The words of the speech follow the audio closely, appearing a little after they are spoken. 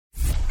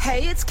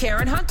Hey, it's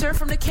Karen Hunter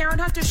from The Karen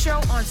Hunter Show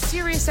on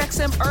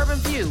SiriusXM Urban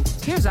View.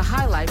 Here's a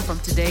highlight from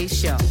today's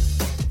show.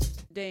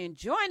 Today, and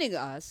joining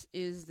us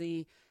is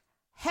the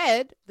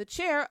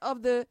chair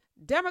of the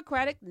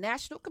Democratic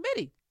National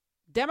Committee,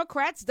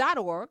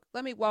 Democrats.org.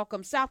 Let me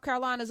welcome South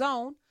Carolina's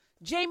own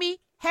Jamie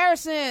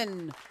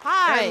Harrison.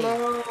 Hi.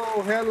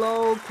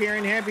 Hello,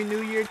 Karen. Happy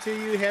New Year to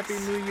you. Happy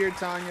New Year,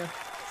 Tanya.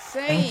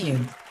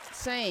 Same.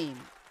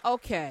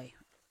 Okay.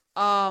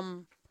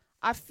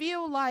 I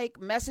feel like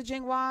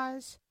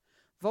messaging-wise,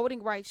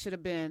 voting rights should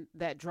have been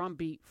that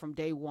drumbeat from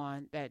day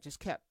one that just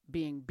kept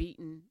being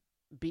beaten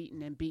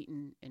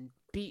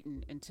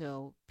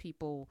until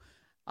people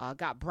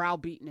got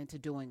browbeaten into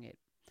doing it.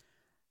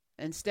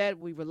 Instead,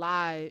 we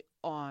rely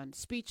on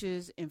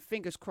speeches and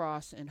fingers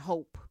crossed and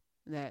hope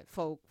that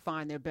folk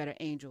find their better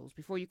angels.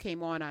 Before you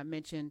came on, I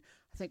mentioned,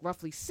 I think,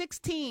 roughly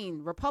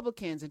 16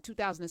 Republicans in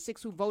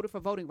 2006 who voted for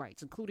voting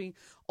rights, including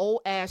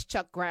old-ass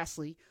Chuck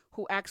Grassley,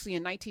 who actually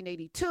in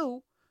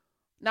 1982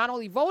 not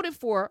only voted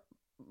for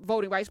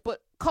voting rights, but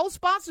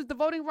co-sponsored the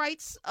Voting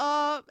Rights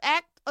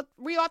Act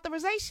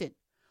reauthorization.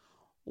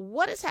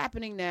 What is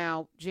happening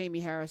now,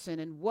 Jamie Harrison,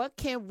 and what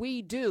can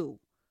we do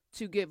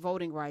to get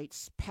voting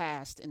rights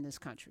passed in this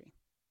country?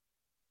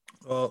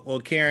 Well,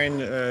 Karen,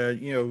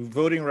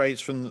 voting rights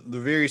from the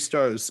very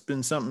start has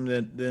been something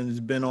that has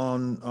been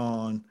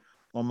on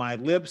my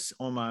lips,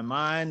 on my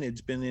mind. It's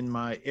been in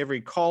my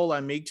every call I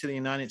make to the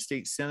United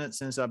States Senate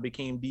since I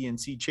became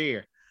DNC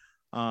chair.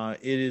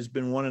 It has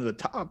been one of the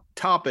top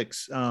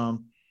topics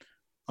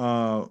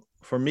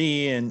for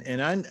me,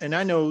 and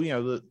I know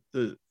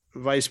the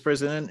vice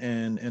president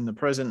and the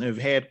president have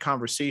had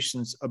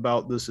conversations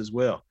about this as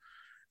well.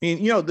 I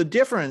mean, the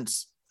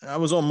difference. I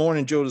was on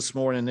Morning Joe this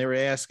morning. They were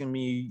asking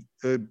me,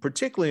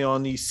 particularly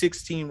on these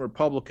 16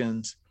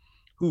 Republicans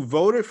who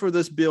voted for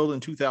this bill in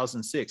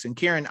 2006. And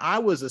Karen, I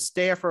was a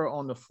staffer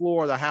on the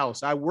floor of the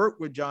House. I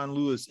worked with John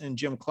Lewis and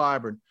Jim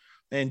Clyburn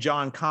and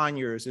John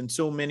Conyers and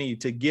so many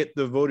to get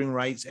the Voting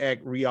Rights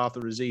Act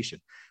reauthorization.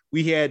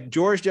 We had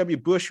George W.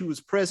 Bush, who was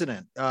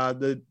president.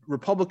 The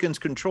Republicans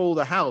control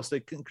the House.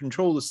 They can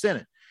control the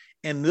Senate.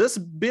 And this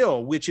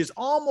bill, which is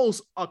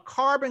almost a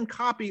carbon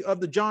copy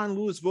of the John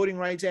Lewis Voting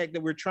Rights Act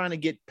that we're trying to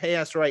get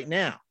passed right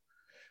now,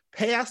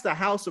 passed the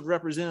House of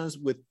Representatives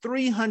with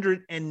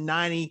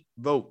 390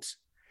 votes.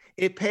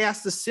 It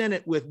passed the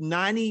Senate with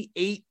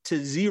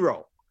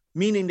 98-0,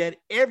 meaning that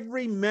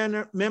every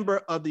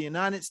member of the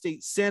United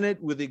States Senate,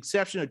 with the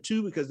exception of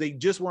two because they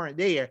just weren't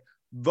there,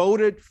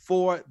 voted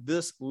for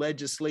this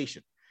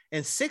legislation.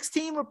 And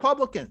 16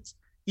 Republicans,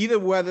 either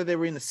whether they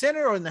were in the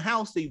Senate or in the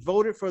House, they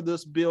voted for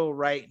this bill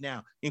right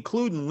now,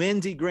 including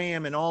Lindsey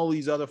Graham and all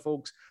these other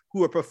folks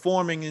who are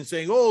performing and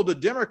saying, oh, the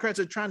Democrats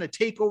are trying to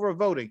take over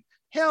voting.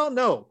 Hell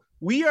no.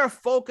 We are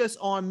focused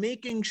on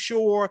making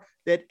sure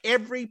that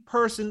every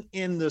person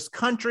in this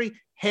country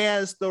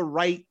has the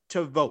right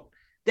to vote.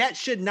 That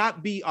should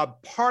not be a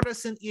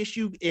partisan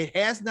issue. It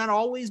has not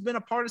always been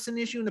a partisan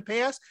issue in the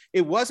past.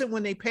 It wasn't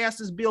when they passed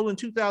this bill in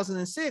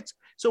 2006.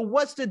 So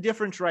what's the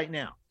difference right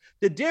now?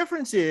 The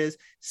difference is,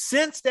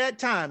 since that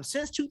time,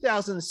 since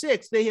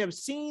 2006, they have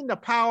seen the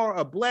power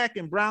of Black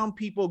and brown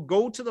people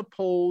go to the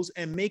polls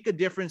and make a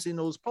difference in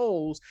those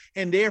polls.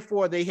 And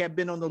therefore, they have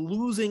been on the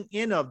losing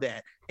end of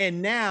that.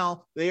 And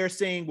now they are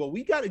saying, well,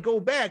 we got to go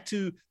back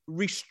to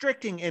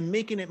restricting and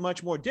making it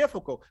much more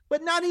difficult,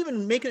 but not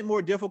even making it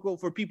more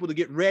difficult for people to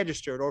get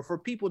registered or for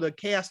people to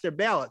cast their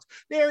ballots.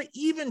 They're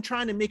even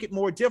trying to make it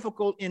more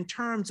difficult in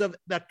terms of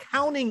the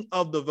counting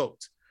of the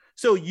votes.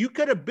 So you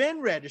could have been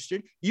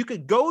registered. You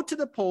could go to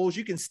the polls.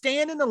 You can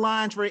stand in the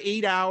lines for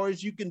 8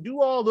 hours. You can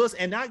do all this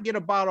and not get a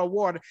bottle of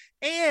water.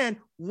 And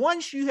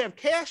once you have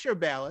cast your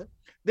ballot,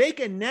 they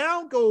can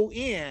now go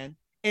in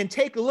and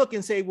take a look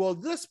and say, well,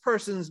 this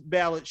person's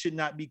ballot should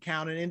not be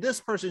counted and this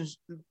person's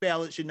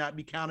ballot should not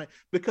be counted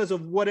because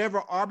of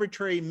whatever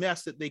arbitrary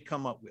mess that they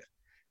come up with.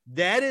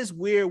 That is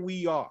where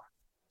we are.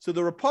 So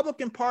the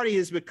Republican Party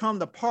has become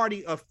the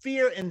party of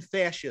fear and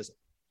fascism,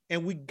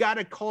 and we got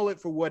to call it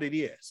for what it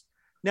is.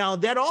 Now,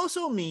 that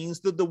also means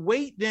that the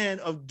weight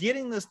then of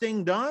getting this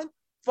thing done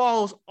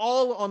falls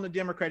all on the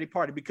Democratic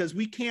Party, because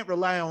we can't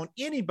rely on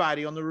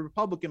anybody on the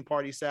Republican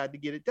Party side to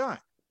get it done.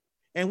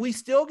 And we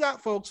still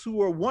got folks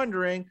who are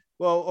wondering,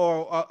 well,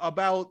 or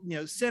about,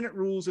 Senate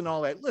rules and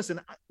all that. Listen,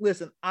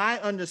 I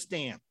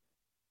understand.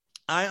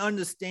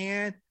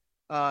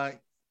 And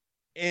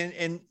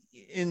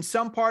in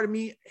some part of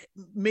me,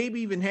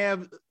 maybe even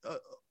have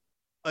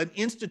an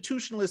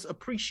institutionalist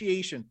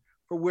appreciation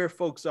for where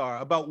folks are,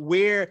 about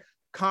where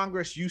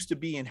Congress used to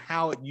be and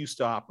how it used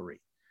to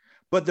operate.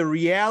 But the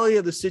reality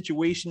of the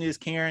situation is,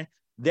 Karen,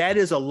 that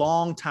is a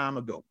long time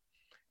ago.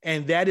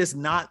 And that is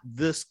not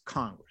this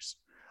Congress.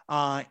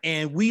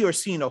 And we are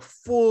seeing a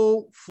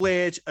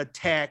full-fledged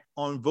attack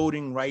on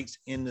voting rights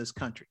in this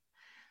country.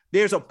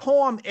 There's a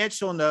poem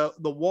etched on the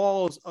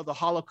walls of the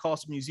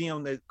Holocaust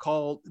Museum it's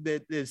called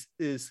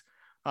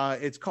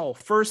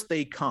First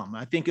They Come.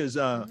 I think is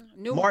Martin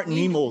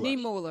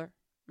Niemöller.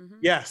 Mm-hmm.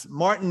 Yes,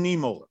 Martin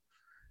Niemöller.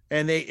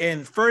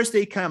 And first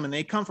they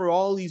come for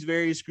all these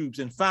various groups.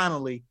 And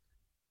finally,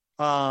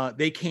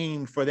 they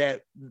came for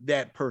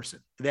that person,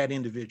 that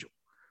individual.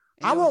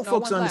 And I want no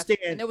folks to understand.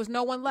 And there was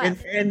no one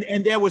left.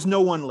 And there was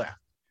no one left.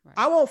 Right.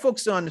 I want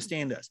folks to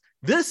understand this.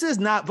 This is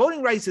not,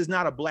 voting rights is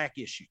not a Black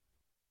issue.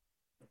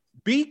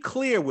 Be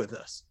clear with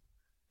us.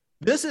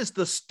 This is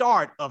the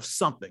start of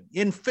something.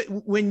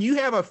 When you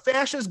have a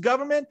fascist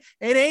government,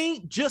 it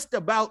ain't just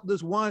about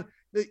this one.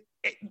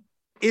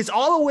 It's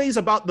always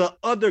about the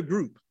other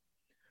group.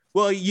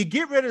 Well, you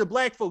get rid of the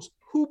Black folks,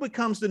 who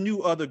becomes the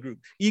new other group?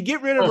 You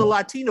get rid of the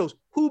Latinos,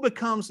 who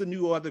becomes the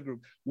new other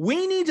group?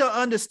 We need to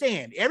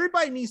understand.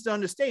 Everybody needs to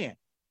understand.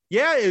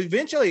 Yeah,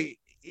 eventually,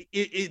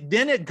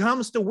 then it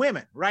comes to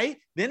women, right?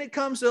 Then it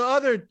comes to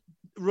other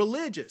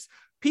religions.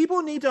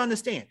 People need to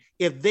understand,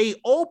 if they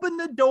open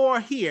the door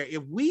here,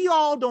 if we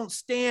all don't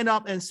stand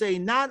up and say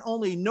not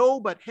only no,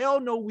 but hell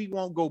no, we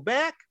won't go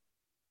back,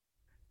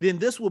 then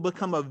this will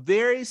become a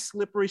very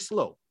slippery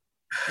slope.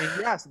 And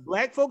yes,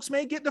 Black folks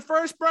may get the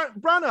first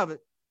brunt of it,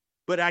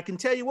 but I can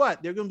tell you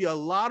what, there are going to be a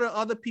lot of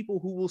other people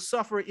who will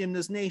suffer in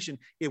this nation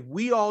if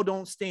we all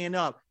don't stand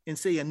up and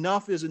say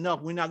enough is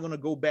enough. We're not going to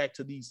go back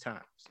to these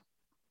times.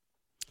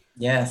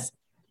 Yes.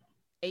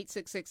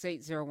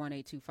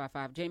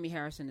 866-801-8255. Jamie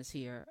Harrison is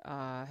here,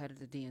 head of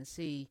the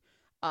DNC.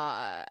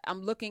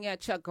 I'm looking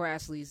at Chuck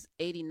Grassley's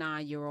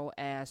 89-year-old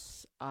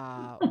ass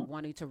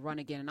wanting to run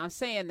again. And I'm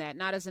saying that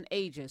not as an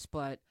ageist,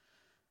 but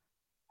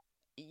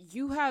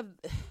you have...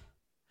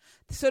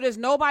 So there's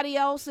nobody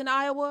else in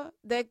Iowa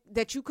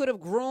that you could have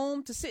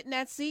groomed to sit in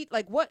that seat?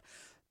 Like what?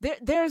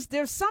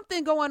 There's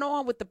something going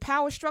on with the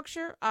power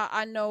structure.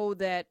 I know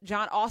that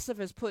John Ossoff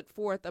has put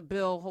forth a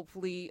bill,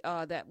 hopefully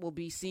that will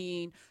be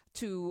seen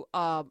to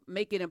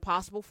make it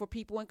impossible for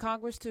people in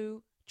Congress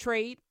to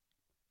trade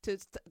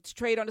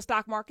on the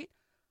stock market,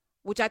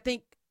 which I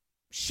think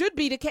should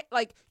be the case.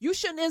 Like you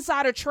shouldn't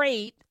insider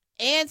trade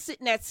and sit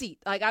in that seat.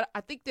 Like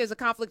I think there's a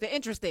conflict of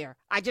interest there.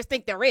 I just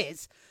think there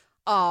is.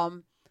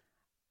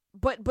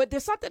 But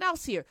there's something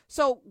else here.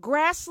 So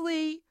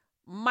Grassley,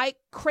 Mike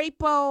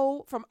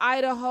Crapo from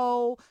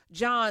Idaho,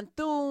 John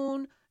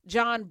Thune,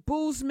 John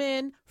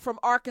Boozman from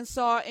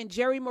Arkansas, and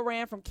Jerry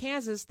Moran from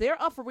Kansas,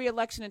 they're up for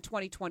re-election in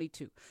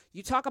 2022.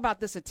 You talk about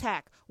this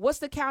attack. What's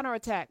the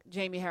counterattack,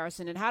 Jamie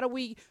Harrison? And how do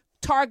we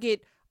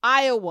target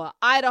Iowa,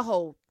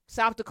 Idaho,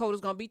 South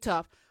Dakota's going to be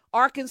tough,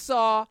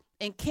 Arkansas,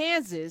 and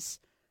Kansas?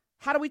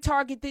 How do we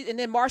target this? And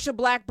then Marsha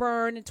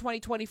Blackburn in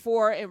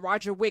 2024 and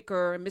Roger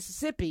Wicker in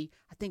Mississippi.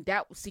 I think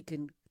that seat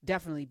can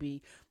definitely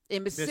be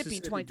in Mississippi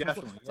in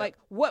 2024. Yeah. Like,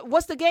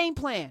 what's the game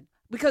plan?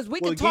 Because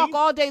we can talk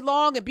all day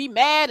long and be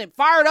mad and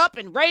fired up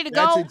and ready to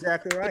go. That's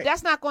exactly right. But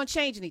that's not going to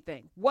change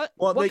anything. What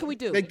can we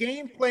do? The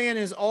game plan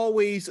is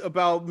always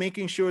about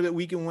making sure that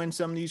we can win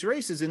some of these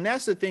races. And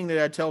that's the thing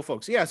that I tell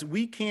folks. Yes,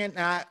 we can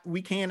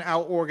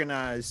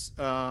out-organize,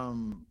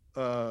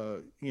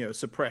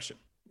 suppression.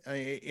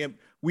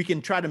 We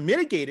can try to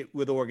mitigate it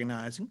with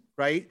organizing,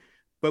 right?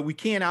 But we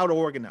can't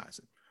out-organize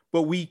it.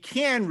 But we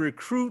can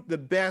recruit the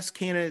best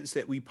candidates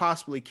that we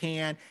possibly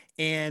can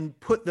and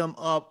put them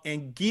up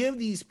and give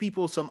these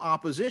people some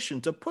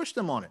opposition to push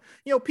them on it.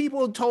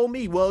 People told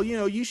me, well,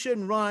 you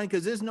shouldn't run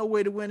because there's no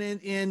way to win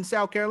in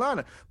South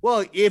Carolina.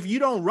 Well, if you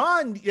don't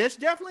run, there's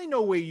definitely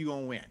no way you're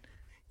going to win.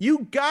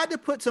 You got to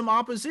put some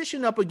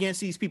opposition up against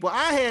these people.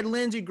 I had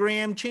Lindsey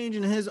Graham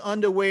changing his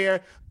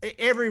underwear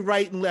every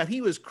right and left.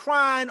 He was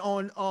crying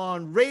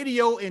on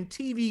radio and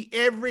TV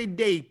every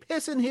day,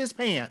 pissing his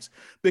pants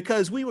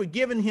because we were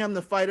giving him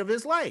the fight of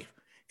his life.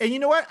 And you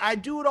know what? I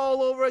do it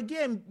all over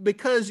again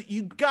because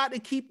you got to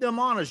keep them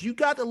honest. You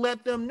got to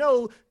let them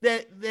know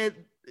that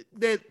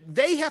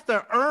they have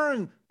to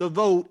earn the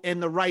vote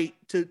and the right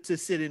to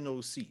sit in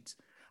those seats.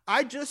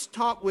 I just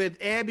talked with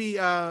Abby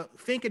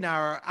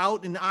Finkenauer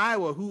out in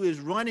Iowa, who is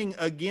running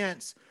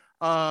against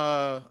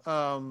Chuck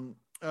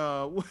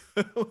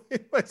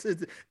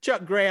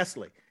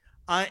Grassley.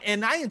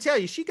 And I can tell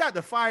you, she got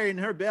the fire in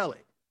her belly.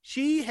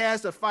 She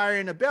has the fire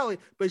in her belly,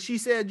 but she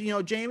said,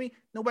 Jamie,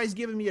 nobody's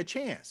giving me a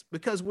chance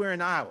because we're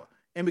in Iowa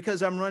and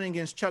because I'm running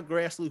against Chuck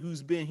Grassley,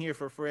 who's been here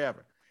for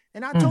forever.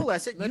 And I told her, I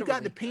said, you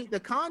got to paint the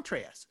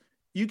contrast.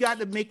 You got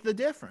to make the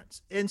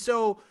difference. And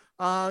so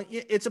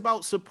it's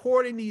about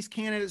supporting these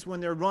candidates when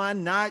they're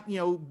run, not,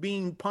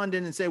 being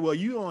pundit and say, well,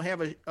 you don't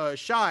have a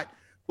shot.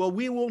 Well,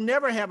 we will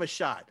never have a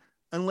shot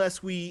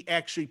unless we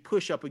actually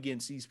push up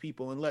against these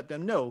people and let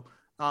them know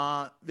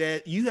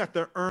that you have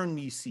to earn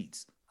these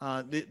seats.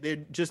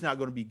 They're just not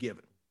going to be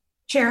given.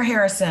 Chair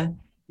Harrison.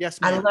 Yes,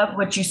 ma'am. I love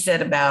what you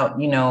said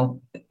about,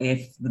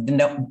 if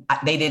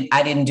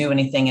I didn't do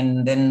anything.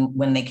 And then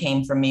when they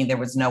came for me, there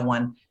was no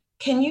one.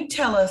 Can you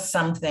tell us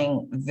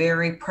something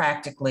very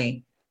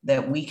practically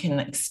that we can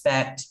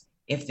expect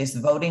if this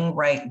voting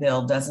right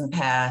bill doesn't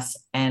pass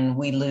and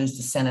we lose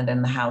the Senate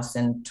and the House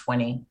in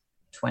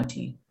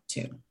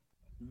 2022?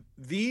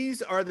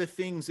 These are the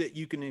things that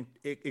you can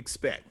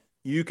expect.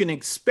 You can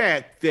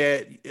expect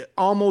that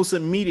almost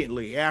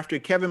immediately after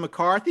Kevin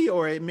McCarthy,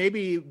 or it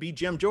maybe be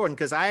Jim Jordan,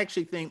 because I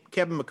actually think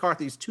Kevin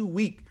McCarthy is too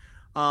weak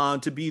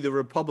to be the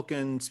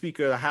Republican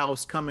Speaker of the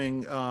House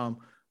coming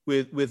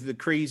with the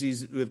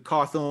crazies, with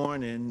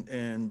Cawthorn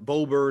and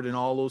Boebert and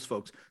all those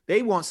folks.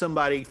 They want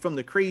somebody from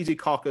the crazy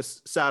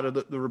caucus side of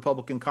the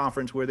Republican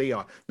conference where they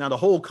are. Now, the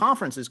whole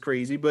conference is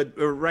crazy, but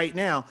right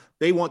now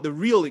they want the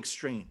real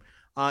extreme.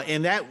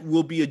 And that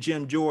will be a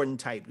Jim Jordan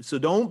type. So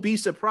don't be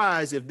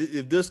surprised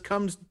if this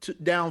comes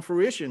down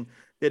fruition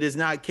that is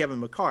not Kevin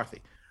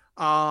McCarthy.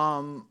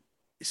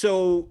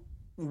 So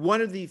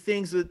one of the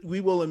things that we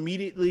will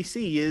immediately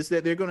see is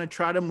that they're going to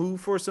try to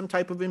move for some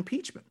type of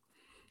impeachment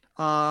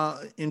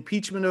of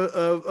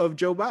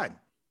Joe Biden.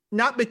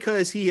 Not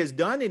because he has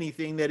done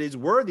anything that is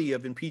worthy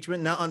of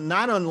impeachment,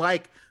 not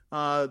unlike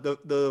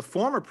the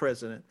former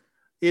president.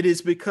 It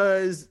is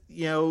because,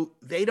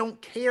 they don't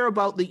care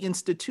about the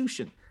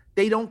institution.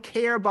 They don't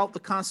care about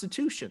the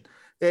Constitution.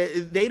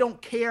 They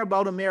don't care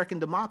about American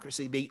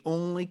democracy. They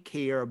only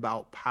care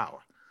about power.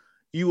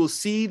 You will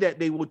see that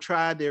they will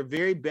try their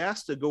very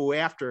best to go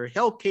after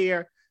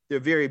healthcare, their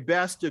very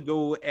best to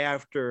go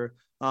after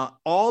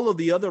all of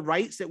the other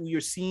rights that we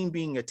are seeing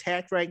being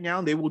attacked right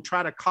now. They will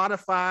try to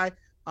codify,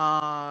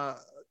 the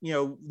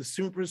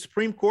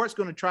Supreme Court's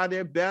going to try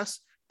their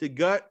best to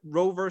gut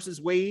Roe versus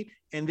Wade.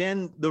 And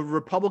then the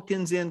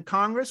Republicans in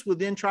Congress will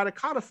then try to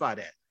codify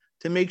that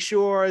to make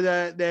sure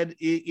that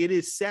it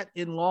is set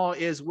in law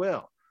as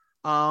well.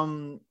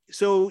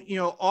 So,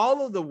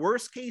 all of the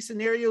worst case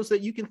scenarios that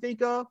you can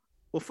think of,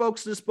 well,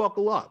 folks, just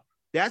buckle up.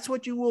 That's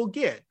what you will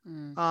get.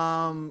 A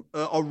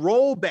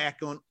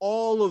rollback on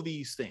all of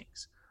these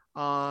things,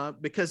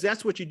 because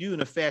that's what you do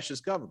in a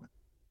fascist government.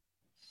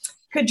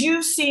 Could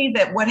you see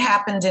that what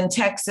happened in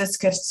Texas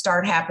could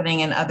start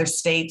happening in other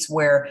states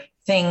where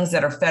things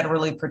that are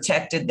federally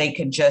protected, they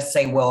could just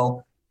say,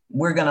 well,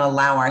 we're going to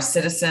allow our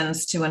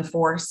citizens to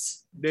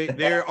enforce?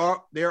 They're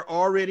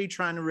already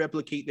trying to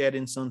replicate that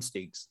in some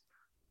states.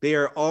 They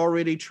are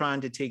already trying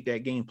to take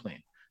that game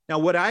plan. Now,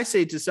 what I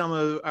say to some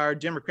of our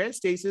Democrat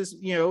states is,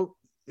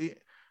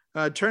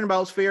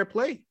 turnabout's fair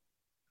play.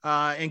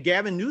 And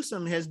Gavin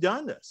Newsom has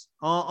done this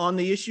on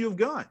the issue of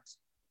guns.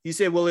 He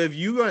said, well,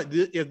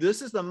 if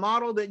this is the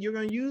model that you're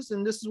going to use,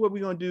 then this is what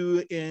we're going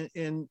to do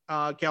in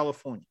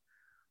California.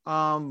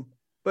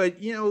 But,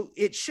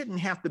 it shouldn't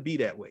have to be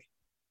that way.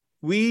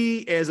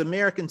 We as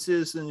American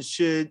citizens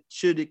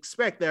should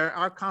expect that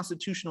our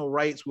constitutional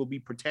rights will be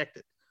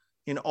protected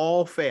in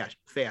all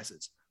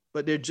facets,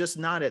 but they're just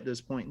not at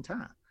this point in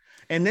time.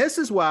 And this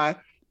is why,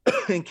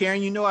 and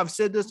Karen, I've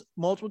said this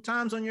multiple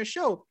times on your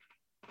show,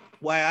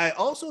 why I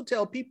also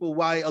tell people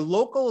why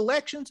local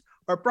elections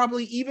are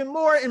probably even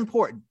more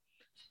important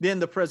than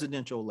the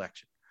presidential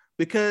election,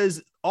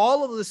 because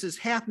all of this is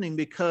happening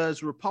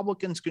because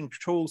Republicans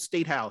control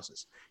state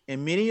houses,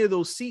 and many of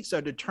those seats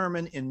are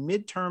determined in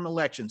midterm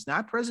elections,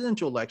 not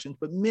presidential elections,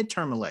 but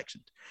midterm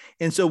elections.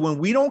 And so when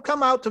we don't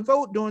come out to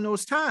vote during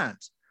those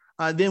times,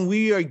 then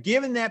we are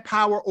giving that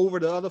power over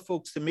to other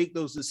folks to make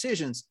those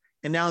decisions.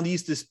 And now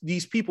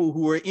these people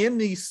who are in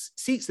these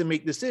seats to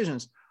make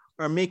decisions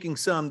are making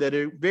some that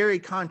are very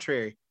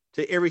contrary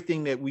to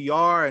everything that we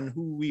are and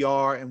who we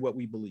are and what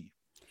we believe.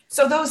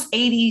 So those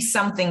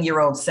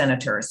 80-something-year-old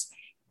senators,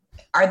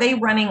 are they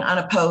running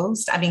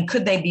unopposed? I mean,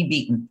 could they be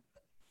beaten?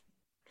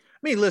 I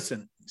mean,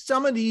 listen,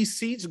 some of these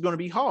seats are going to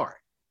be hard.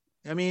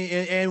 I mean,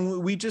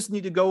 and we just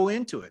need to go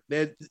into it.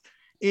 That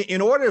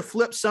in order to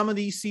flip some of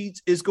these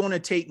seats is going to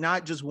take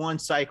not just one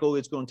cycle,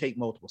 it's going to take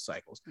multiple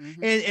cycles.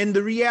 Mm-hmm. And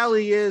the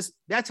reality is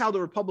that's how the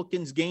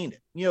Republicans gained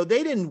it.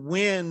 They didn't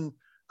win.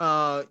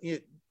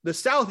 The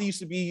South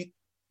used to be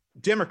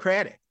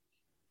Democratic,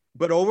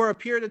 but over a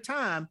period of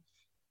time,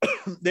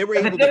 they were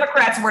able. The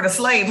Democrats were the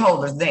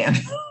slaveholders then.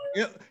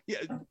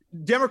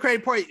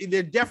 Democratic Party,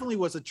 there definitely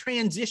was a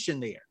transition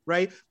there,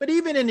 right? But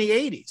even in the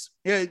 80s,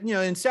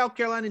 in South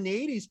Carolina in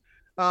the 80s,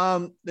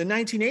 the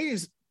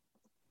 1980s,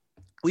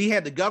 we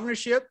had the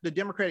governorship. The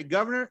Democratic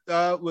governor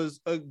was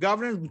a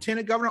governor,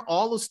 lieutenant governor,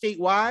 all the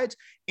statewide,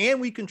 and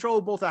we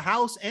controlled both the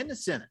House and the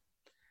Senate.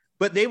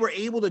 But they were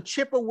able to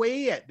chip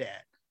away at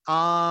that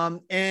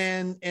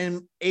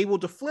and able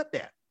to flip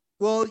that.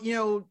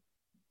 Well,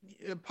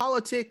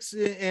 politics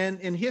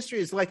and history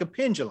is like a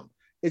pendulum.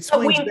 It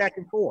swings back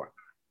and forth.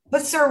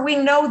 But sir, we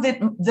know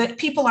that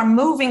people are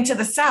moving to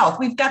the South.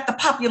 We've got the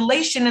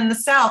population in the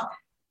South.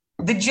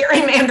 The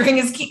gerrymandering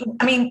is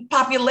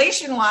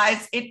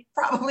population-wise, it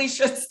probably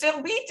should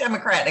still be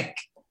Democratic.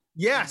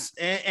 Yes,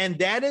 and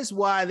that is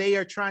why they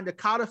are trying to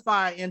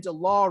codify into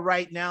law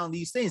right now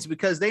these things,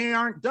 because they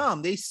aren't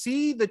dumb. They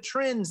see the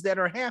trends that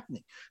are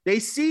happening. They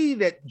see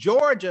that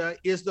Georgia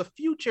is the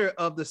future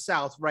of the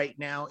South right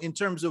now in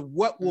terms of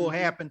what will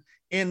happen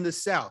in the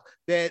South.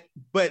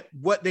 But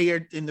what they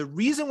are, and the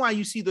reason why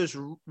you see this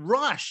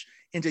rush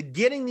into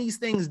getting these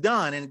things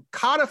done and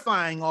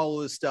codifying all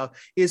of this stuff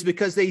is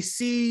because they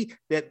see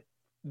that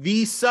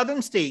these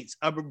southern states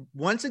are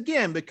once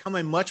again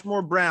becoming much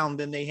more brown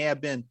than they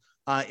have been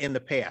in the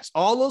past.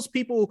 All those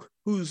people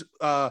whose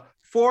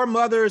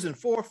foremothers and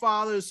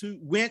forefathers who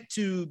went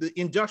to the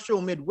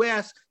industrial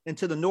Midwest and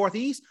to the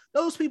Northeast,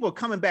 those people are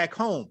coming back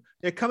home.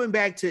 They're coming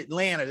back to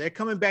Atlanta. They're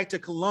coming back to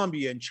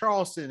Columbia and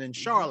Charleston and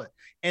Charlotte.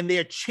 And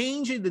they're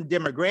changing the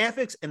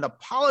demographics and the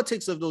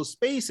politics of those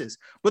spaces.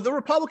 But the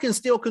Republicans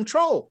still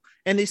control,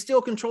 and they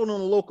still control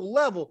on a local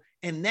level.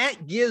 And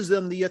that gives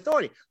them the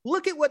authority.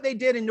 Look at what they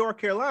did in North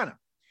Carolina.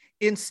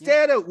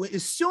 Instead of,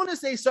 as soon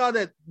as they saw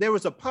that there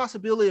was a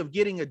possibility of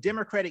getting a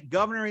Democratic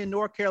governor in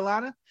North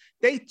Carolina,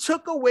 they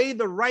took away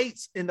the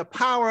rights and the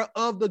power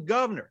of the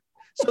governor.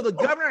 So the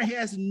governor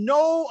has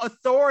no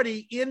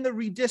authority in the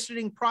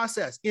redistricting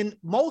process. In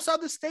most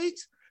other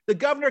states, the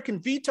governor can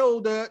veto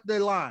the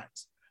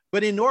lines.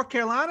 But in North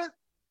Carolina,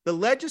 the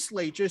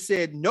legislature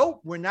said,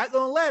 nope, we're not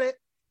going to let it.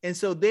 And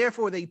so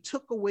therefore, they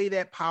took away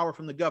that power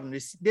from the governor.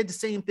 They did the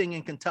same thing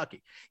in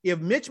Kentucky. If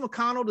Mitch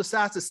McConnell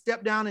decides to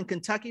step down in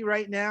Kentucky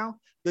right now,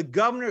 the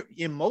governor,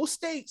 in most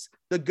states,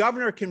 the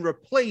governor can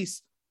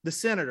replace the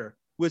senator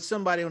with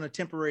somebody on a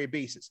temporary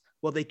basis.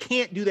 Well, they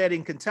can't do that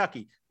in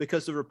Kentucky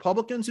because the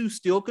Republicans who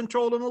still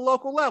control on the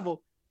local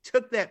level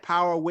took that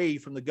power away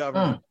from the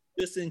governor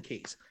just in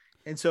case.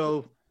 And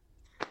so,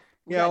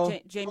 you know,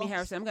 Jamie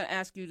Harrison, I'm going to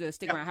ask you to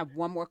stick around. I have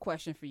one more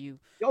question for you.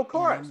 Of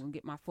course. I'm going to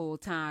get my full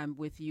time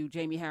with you.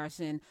 Jamie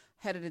Harrison,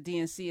 head of the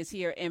DNC, is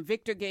here. And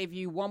Victor gave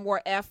you one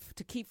more F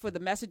to keep for the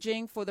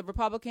messaging for the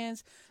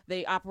Republicans.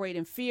 They operate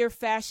in fear,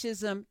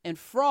 fascism, and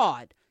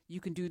fraud.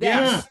 You can do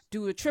that. Yes.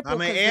 Do a triple. I'm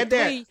going to add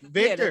that.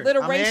 Victor,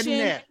 the I'm adding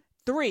that.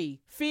 3,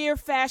 fear,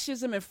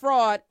 fascism, and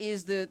fraud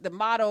is the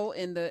motto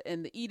in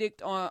the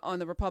edict on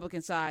the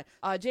Republican side.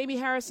 Jamie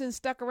Harrison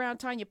stuck around.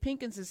 Tanya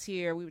Pinkins is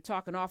here. We were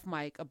talking off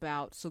mic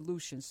about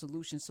solutions.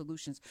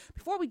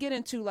 Before we get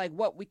into like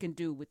what we can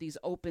do with these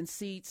open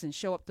seats and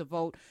show up to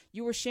vote,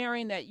 you were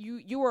sharing that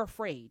you were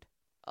afraid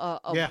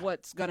of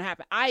what's going to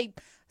happen. I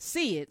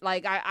see it.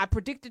 Like I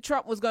predicted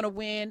Trump was going to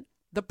win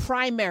the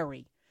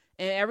primary.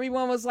 And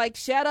everyone was like,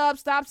 shut up,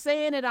 stop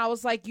saying it. I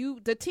was like,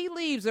 the tea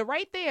leaves are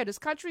right there. This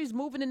country is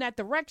moving in that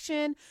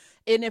direction.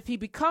 And if he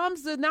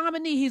becomes the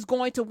nominee, he's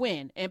going to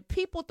win. And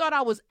people thought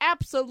I was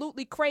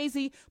absolutely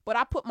crazy, but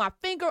I put my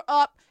finger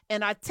up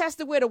and I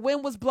tested where the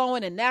wind was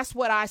blowing, and that's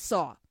what I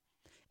saw.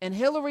 And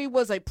Hillary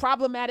was a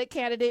problematic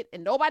candidate,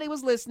 and nobody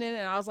was listening.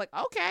 And I was like,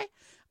 okay,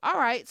 all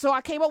right. So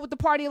I came up with the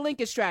Party of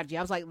Lincoln strategy.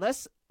 I was like,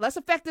 let's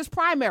affect this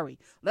primary.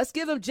 Let's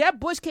give them Jeb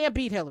Bush can't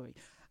beat Hillary.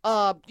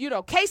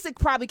 Kasich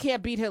probably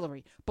can't beat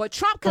Hillary, but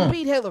Trump can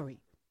beat Hillary.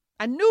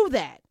 I knew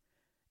that.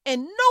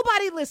 And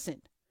nobody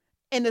listened.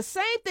 And the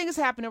same thing is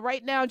happening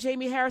right now,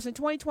 Jamie Harrison.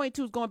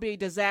 2022 is going to be a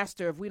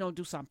disaster if we don't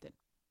do something.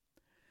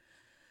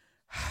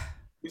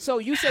 So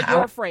you said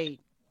you're afraid.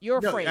 You're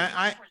afraid.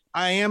 I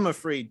am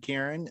afraid,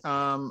 Karen.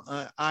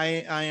 I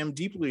am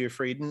deeply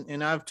afraid.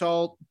 And I've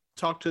talked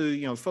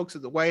to, folks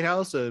at the White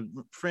House,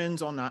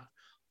 friends on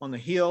the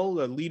Hill,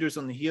 leaders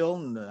on the Hill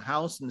and the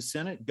House and the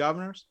Senate,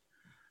 governors.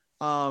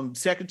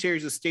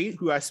 Secretaries of state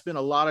who I spent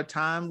a lot of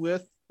time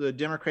with, the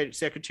Democratic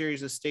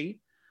secretaries of state.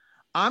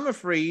 I'm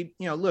afraid,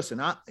 listen,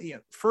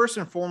 first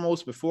and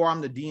foremost, before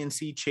I'm the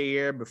DNC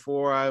chair,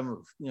 before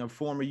I'm,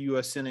 former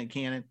U.S. Senate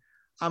candidate,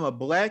 I'm a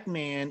Black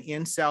man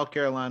in South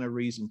Carolina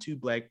raising 2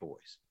 Black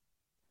boys.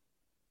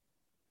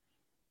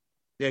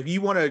 If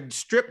you want to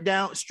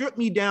strip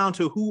me down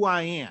to who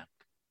I am,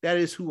 that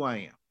is who I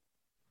am.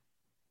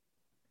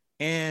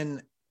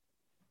 And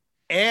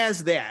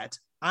as that,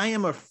 I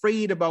am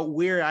afraid about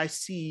where I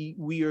see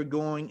we are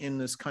going in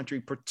this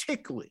country,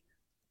 particularly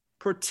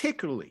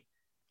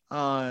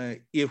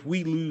if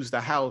we lose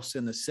the House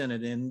and the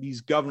Senate and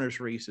these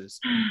governor's races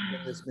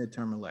in this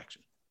midterm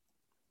election.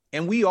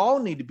 And we all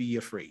need to be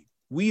afraid.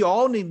 We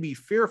all need to be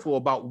fearful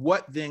about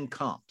what then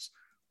comes.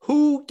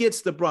 Who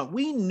gets the brunt?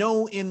 We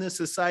know in this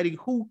society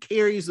who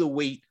carries the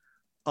weight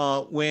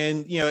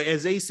when,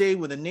 as they say,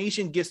 when the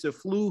nation gets the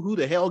flu, who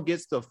the hell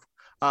gets the,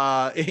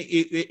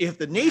 if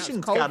the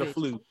nation's got a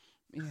flu,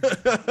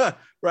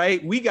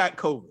 right? We got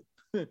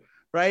COVID,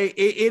 right?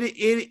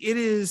 It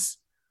is,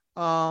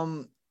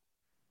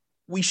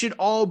 we should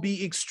all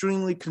be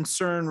extremely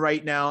concerned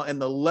right now.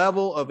 And the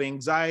level of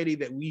anxiety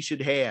that we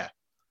should have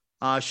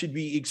should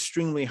be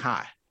extremely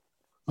high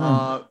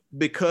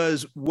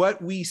because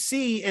what we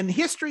see, and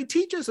history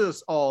teaches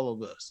us all of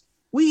this.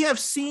 We have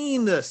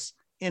seen this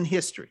in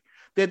history,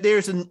 that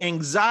there's an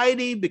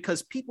anxiety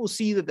because people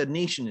see that the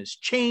nation is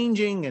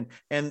changing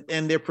and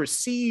their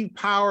perceived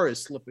power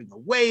is slipping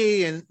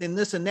away and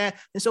this and that.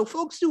 And so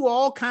folks do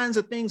all kinds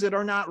of things that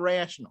are not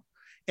rational.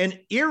 And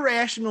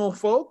irrational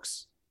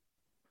folks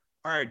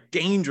are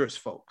dangerous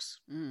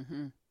folks.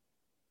 Mm-hmm.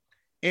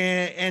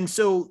 And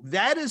so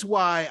that is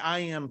why I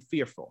am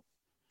fearful.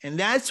 And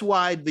that's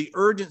why the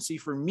urgency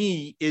for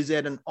me is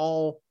at an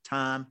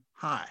all-time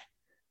high.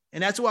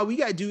 And that's why we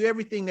got to do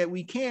everything that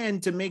we can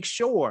to make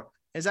sure,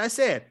 as I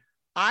said,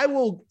 I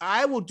will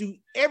do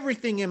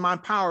everything in my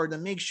power to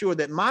make sure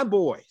that my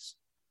boys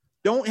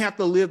don't have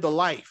to live the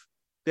life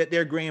that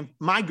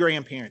my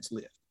grandparents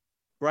lived,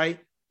 right?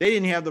 They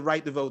didn't have the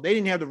right to vote. They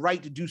didn't have the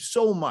right to do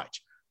so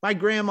much. My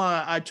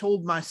grandma, I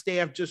told my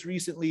staff just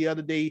recently the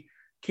other day,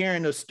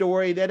 Karen, a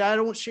story that I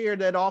don't share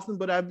that often,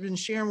 but I've been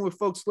sharing with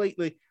folks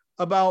lately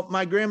about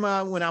my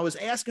grandma when I was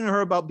asking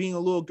her about being a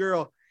little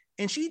girl.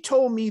 And she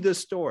told me this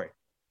story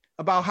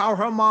about how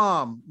her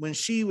mom, when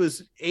she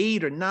was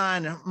 8 or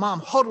 9, her mom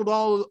huddled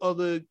all of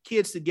the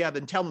kids together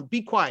and tell them,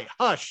 be quiet,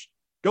 hush,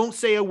 don't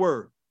say a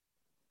word.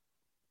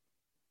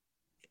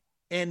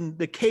 And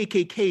the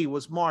KKK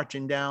was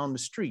marching down the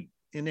street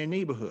in their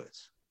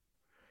neighborhoods.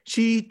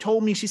 She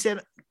told me, she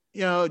said,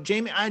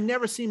 Jamie, I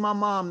never seen my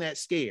mom that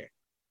scared.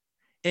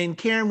 And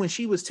Karen, when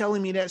she was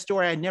telling me that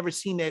story, I'd never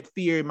seen that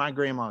fear in my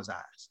grandma's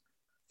eyes.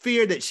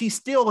 Fear that she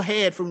still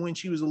had from when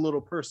she was a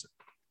little person.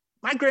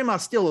 My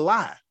grandma's still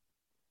alive.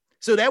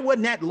 So that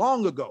wasn't that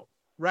long ago,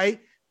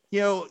 right?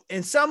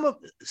 In some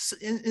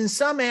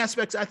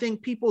aspects, I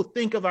think people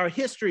think of our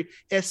history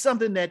as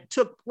something that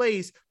took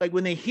place, like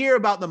when they hear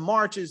about the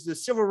marches, the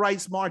civil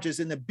rights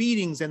marches and the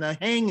beatings and the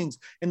hangings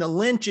and the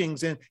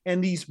lynchings and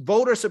these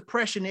voter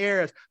suppression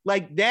eras,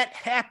 like that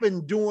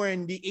happened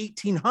during the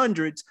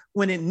 1800s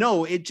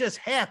it just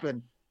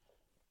happened.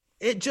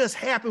 It just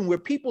happened where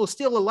people are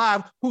still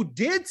alive who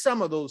did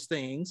some of those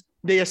things.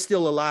 They are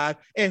still alive,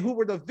 and who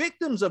were the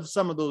victims of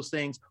some of those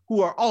things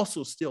who are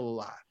also still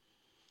alive.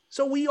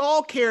 So we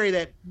all carry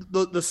that,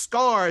 the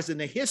scars and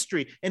the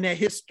history and that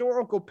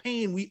historical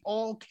pain. We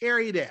all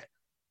carry that,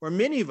 or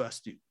many of us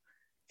do.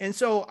 And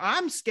so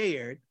I'm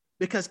scared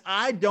because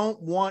I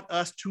don't want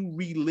us to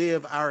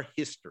relive our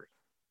history.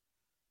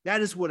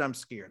 That is what I'm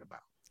scared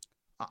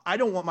about. I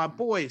don't want my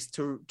boys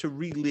to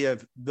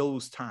relive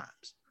those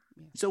times.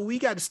 So we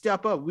got to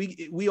step up.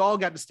 We all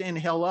got to stand the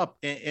hell up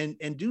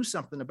and do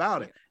something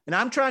about it. And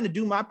I'm trying to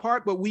do my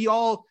part, but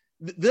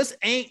this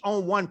ain't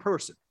on one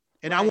person.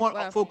 And right, I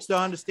want folks to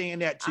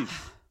understand that too.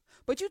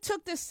 But you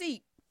took this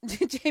seat,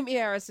 Jamie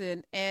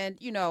Harrison, and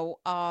and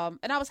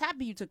I was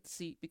happy you took the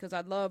seat because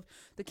I loved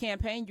the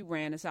campaign you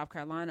ran in South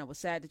Carolina. I was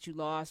sad that you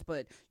lost,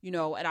 but and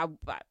I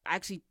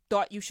actually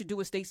thought you should do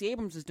what Stacey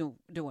Abrams is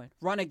doing,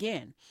 run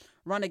again.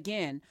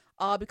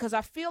 Because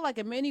I feel like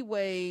in many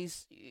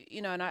ways,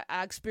 and I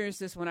experienced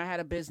this when I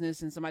had a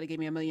business and somebody gave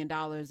me $1 million,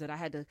 that I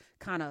had to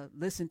kind of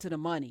listen to the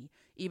money,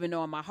 even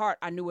though in my heart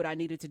I knew what I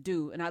needed to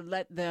do, and I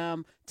let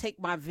them take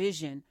my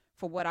vision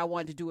for what I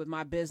wanted to do with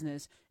my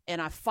business,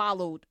 and I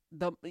followed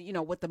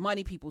what the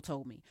money people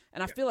told me.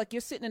 And I feel like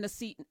you're sitting in a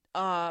seat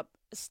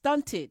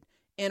stunted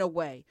in a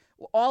way.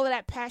 All of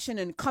that passion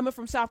and coming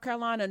from South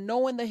Carolina,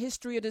 knowing the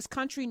history of this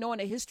country, knowing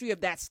the history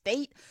of that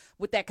state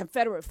with that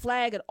Confederate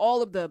flag and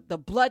all of the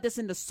blood that's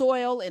in the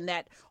soil and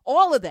that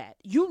all of that,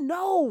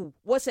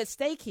 what's at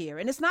stake here.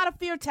 And it's not a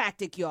fear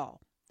tactic, y'all.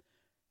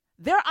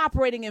 They're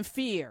operating in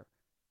fear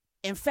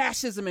and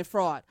fascism and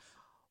fraud.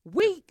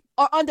 We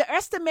are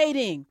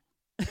underestimating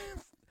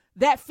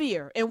that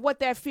fear and what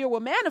that fear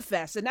will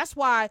manifest. And that's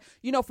why,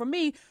 for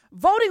me,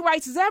 voting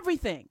rights is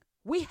everything.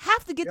 We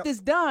have to get this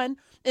done.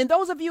 And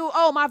those of you,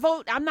 my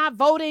vote, I'm not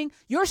voting.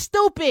 You're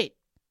stupid.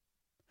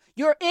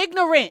 You're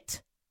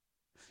ignorant.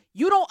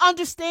 You don't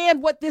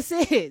understand what this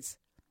is.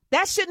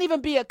 That shouldn't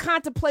even be a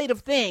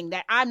contemplative thing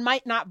that I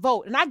might not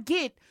vote. And I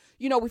get,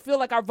 we feel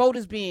like our vote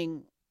is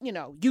being,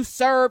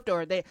 usurped,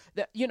 or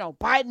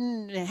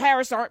Biden and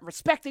Harris aren't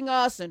respecting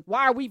us. And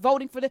why are we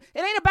voting for them?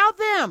 It ain't about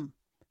them.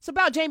 It's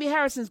about Jamie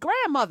Harrison's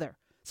grandmother.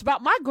 It's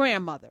about my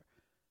grandmother.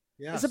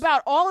 Yes. It's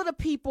about all of the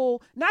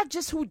people, not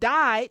just who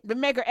died, the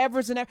Medgar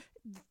Evers and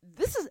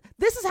this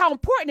is how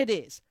important it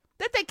is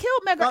that they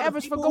killed Medgar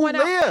Evers for going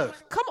out.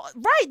 Come on,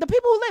 right? The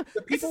people who live.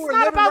 The people who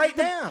are living right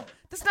now.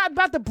 This is not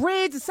about the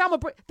bridge, the Selma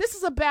Bridge. This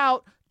is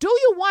about: do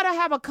you want to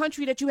have a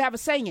country that you have a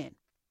say in,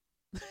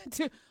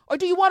 or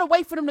do you want to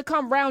wait for them to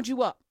come round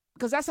you up?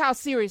 Because that's how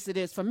serious it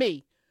is for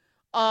me.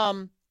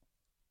 That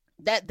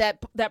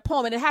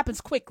poem, and it happens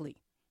quickly.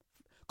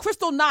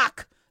 Crystal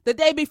knock the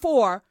day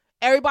before.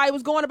 Everybody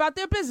was going about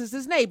their business,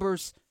 his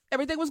neighbors.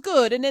 Everything was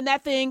good. And then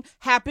that thing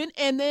happened.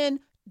 And then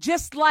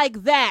just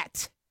like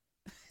that,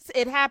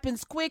 it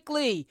happens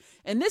quickly.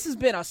 And this has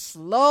been a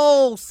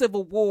slow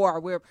civil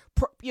war we're,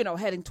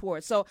 heading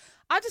towards. So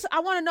I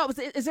want to know,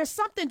 is there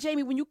something,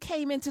 Jamie, when you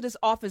came into this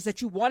office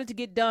that you wanted to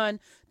get done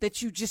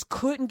that you just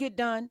couldn't get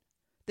done,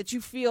 that you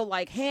feel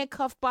like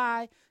handcuffed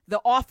by the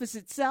office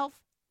itself?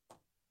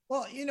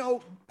 Well,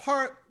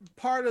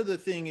 part of the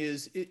thing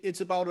is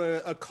it's about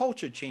a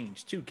culture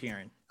change too,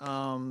 Karen,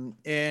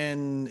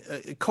 and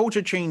a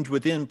culture change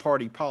within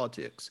party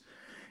politics.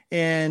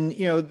 And,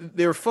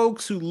 there are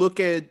folks who look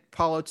at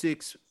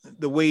politics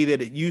the way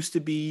that it used to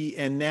be.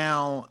 And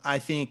now I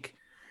think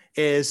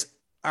as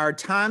our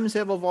times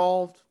have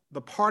evolved,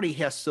 the party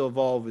has to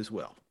evolve as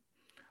well.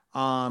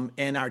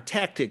 And our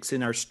tactics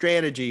and our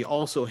strategy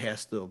also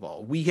has to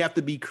evolve. We have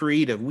to be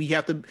creative. We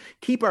have to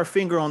keep our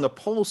finger on the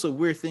pulse of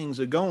where things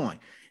are going.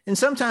 And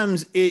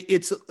sometimes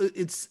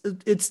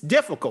it's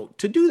difficult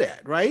to do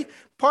that, right?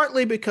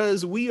 Partly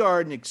because we are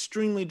an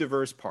extremely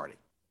diverse party.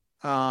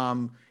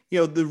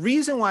 The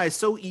reason why it's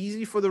so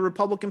easy for the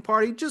Republican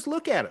Party, just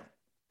look at them.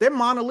 They're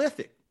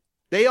monolithic.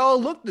 They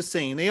all look the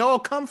same. They all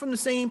come from the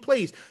same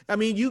place. I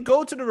mean, you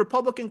go to the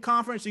Republican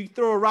conference, you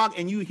throw a rock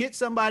and you hit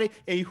somebody,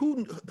 and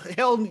who the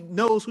hell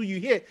knows who you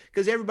hit,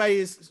 because everybody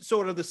is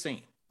sort of the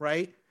same,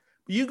 right?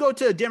 You go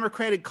to a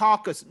Democratic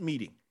caucus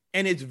meeting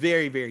and it's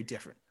very, very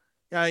different.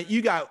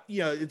 You got,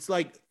 it's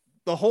like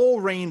the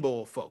whole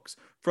rainbow of folks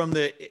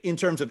in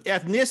terms of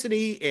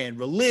ethnicity and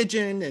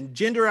religion and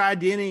gender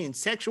identity and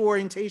sexual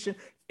orientation,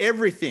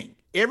 everything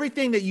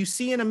that you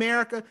see in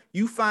America,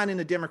 you find in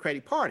the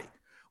Democratic Party.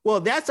 Well,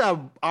 that's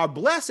our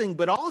blessing,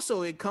 but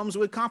also it comes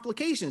with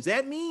complications.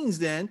 That means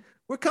then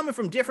we're coming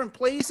from different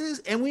places,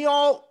 and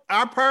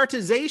our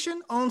prioritization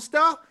on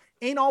stuff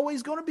ain't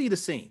always going to be the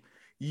same.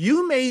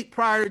 You may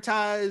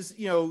prioritize,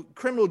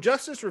 criminal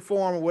justice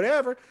reform or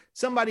whatever.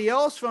 Somebody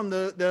else from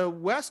the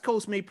West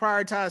Coast may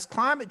prioritize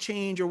climate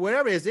change or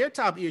whatever as their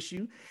top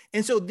issue.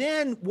 And so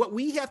then what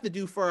we have to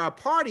do for our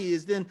party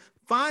is then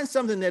find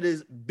something that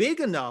is big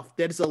enough,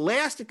 that is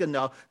elastic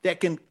enough, that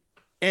can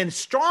and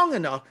strong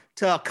enough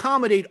to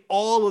accommodate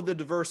all of the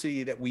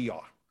diversity that we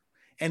are.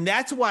 And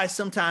that's why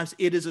sometimes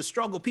it is a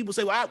struggle. People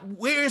say, well,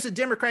 where's the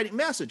Democratic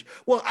message?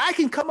 Well, I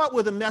can come up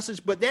with a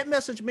message, but that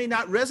message may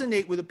not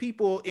resonate with the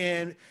people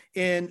in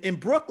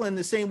Brooklyn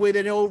the same way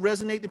that it'll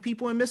resonate the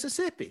people in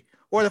Mississippi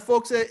or the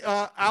folks that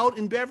out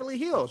in Beverly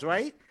Hills,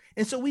 right?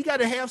 And so we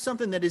got to have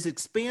something that is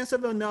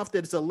expansive enough,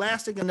 that is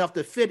elastic enough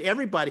to fit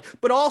everybody,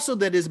 but also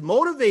that is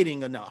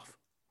motivating enough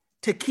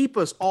to keep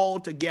us all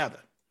together.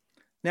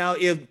 Now,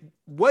 if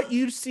what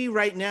you see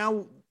right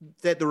now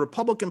that the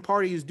Republican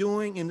Party is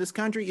doing in this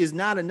country is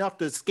not enough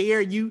to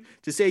scare you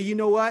to say, you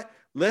know what,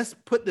 let's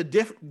put the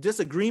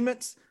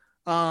disagreements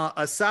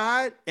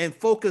aside and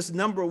focus,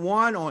 number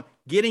one, on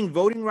getting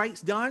voting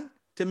rights done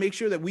to make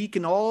sure that we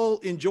can all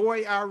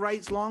enjoy our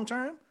rights long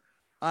term.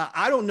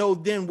 I don't know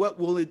then what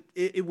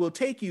it will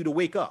take you to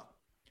wake up,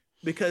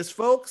 because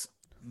folks,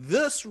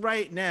 this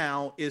right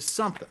now is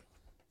something.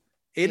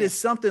 It is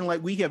something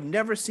like we have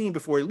never seen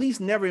before, at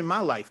least never in my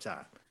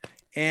lifetime.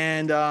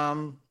 And,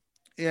 I'm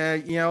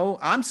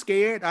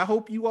scared. I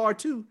hope you are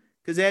too,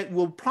 because that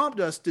will prompt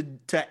us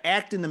to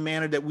act in the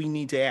manner that we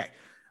need to act.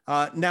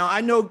 Now, I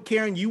know,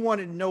 Karen, you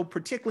wanted to know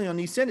particularly on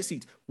these Senate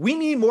seats. We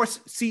need more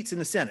seats in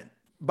the Senate,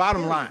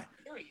 bottom line.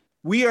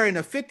 We are in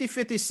a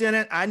 50-50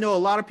 Senate. I know a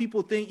lot of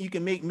people think you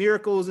can make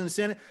miracles in the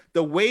Senate.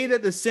 The way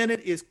that the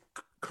Senate is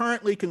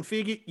currently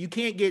configured, you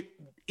can't get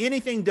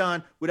anything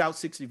done without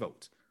 60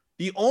 votes.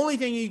 The only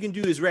thing you can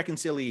do is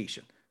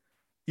reconciliation.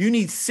 You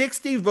need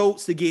 60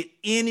 votes to get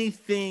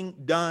anything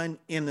done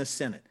in the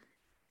Senate.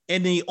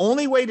 And the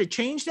only way to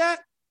change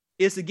that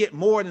is to get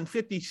more than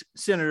 50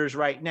 senators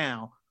right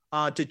now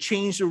to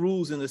change the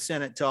rules in the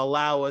Senate to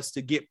allow us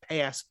to get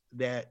past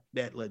that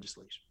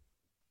legislation.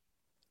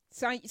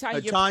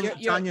 Tanya,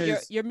 you're muted.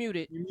 You're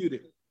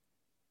muted.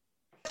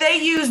 They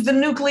use the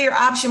nuclear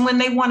option when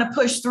they want to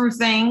push through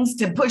things,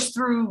 to push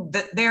through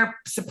their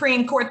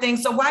Supreme Court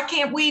things. So why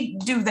can't we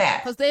do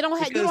that? Because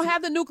you don't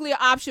have the nuclear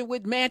option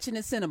with Manchin and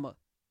Sinema.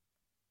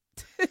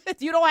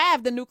 You don't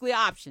have the nuclear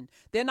option.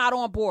 They're not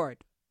on board.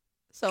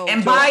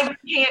 And Biden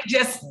can't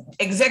just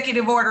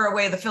executive order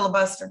away the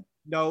filibuster.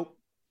 No,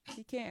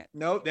 he can't.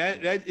 No,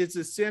 that it's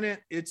a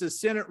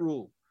Senate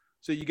rule.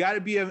 So you got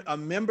to be a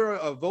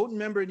voting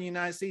member in the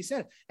United States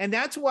Senate. And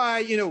that's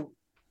why,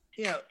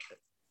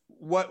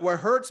 what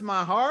hurts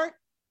my heart,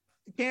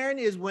 Karen,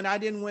 is when I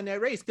didn't win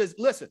that race. Because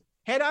listen,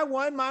 had I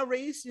won my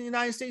race in the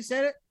United States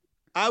Senate,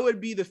 I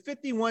would be the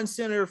 51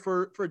 senator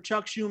for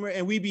Chuck Schumer,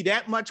 and we'd be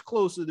that much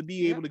closer to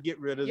be able to get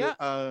rid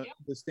of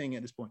this thing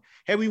at this point.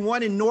 Had we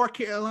won in North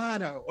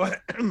Carolina or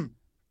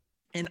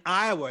in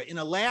Iowa, in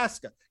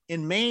Alaska,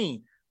 in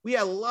Maine, we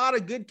had a lot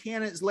of good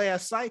candidates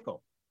last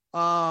cycle.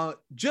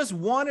 Just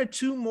one or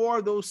two more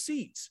of those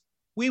seats,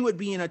 we would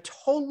be in a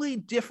totally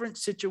different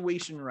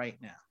situation right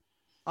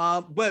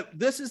now. But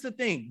this is the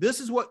thing.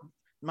 This is what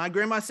my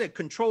grandma said,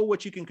 control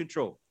what you can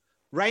control.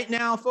 Right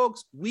now,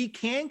 folks, we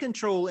can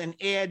control and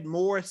add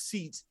more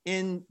seats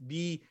in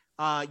the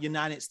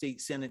United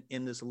States Senate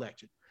in this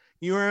election.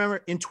 You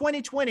remember in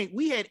 2020,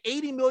 we had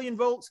 80 million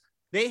votes.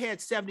 They had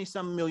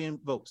 70-some million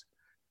votes.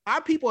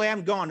 Our people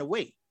haven't gone to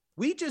wait.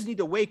 We just need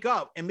to wake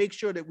up and make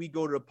sure that we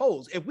go to the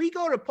polls. If we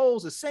go to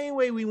polls the same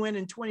way we went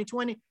in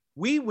 2020,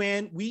 we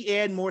win, we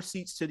add more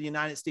seats to the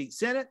United States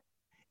Senate,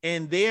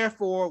 and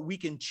therefore we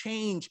can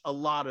change a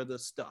lot of the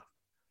stuff.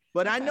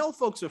 But I know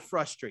folks are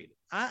frustrated.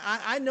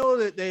 I know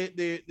that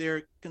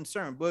they're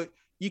concerned, but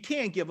you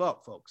can't give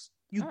up, folks.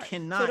 You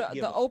cannot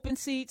give up. The open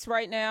seats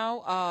right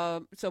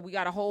now, so we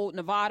got to hold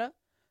Nevada.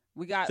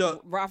 We got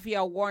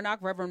Raphael Warnock,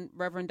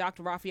 Reverend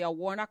Dr. Raphael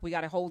Warnock. We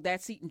got to hold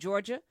that seat in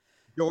Georgia.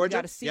 We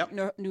got a seat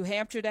in New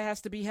Hampshire that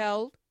has to be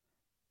held.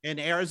 In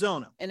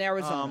Arizona.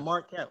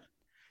 Mark Kelly.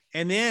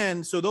 And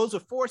then, so those are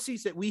 4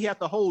 seats that we have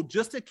to hold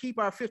just to keep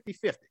our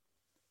 50-50.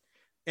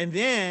 And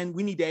then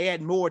we need to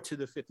add more to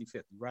the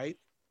 50-50, right?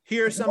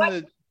 Here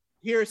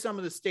are some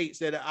of the states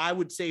that I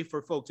would say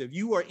for folks, if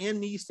you are in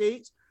these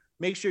states,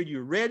 make sure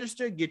you're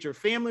registered, get your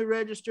family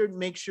registered,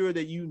 make sure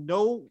that you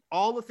know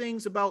all the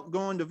things about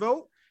going to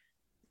vote,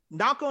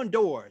 knock on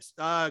doors,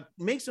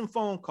 make some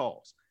phone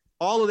calls.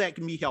 All of that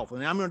can be helpful.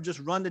 And I'm going to just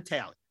run the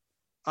tally.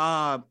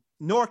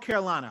 North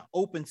Carolina,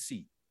 open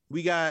seat.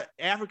 We got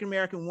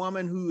African-American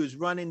woman who is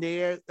running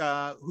there,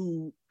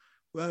 who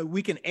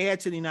we can add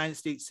to the United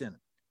States Senate.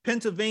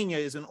 Pennsylvania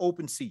is an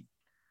open seat.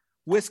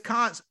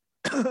 Wisconsin,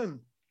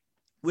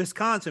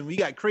 we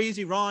got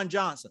crazy Ron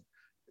Johnson.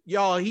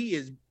 Y'all, he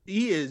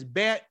is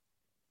bad,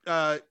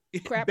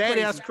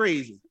 badass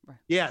crazy.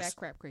 Yes. Bad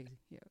crap crazy.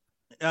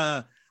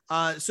 Yeah.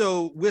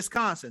 So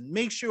Wisconsin,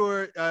 make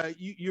sure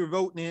you're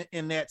voting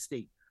in that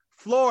state.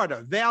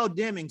 Florida, Val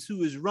Demings,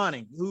 who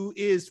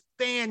is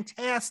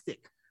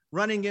fantastic,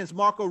 running against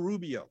Marco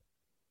Rubio.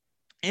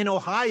 In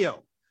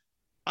Ohio,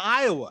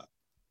 Iowa,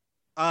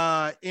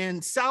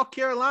 in South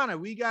Carolina,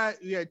 we got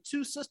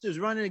two sisters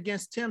running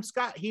against Tim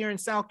Scott here in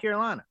South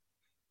Carolina.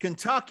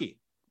 Kentucky,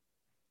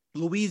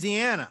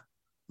 Louisiana,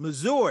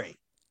 Missouri,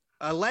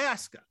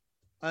 Alaska,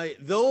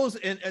 those,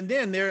 and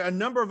then there are a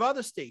number of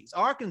other states,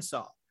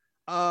 Arkansas,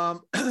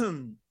 South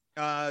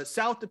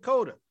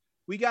Dakota.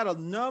 We got a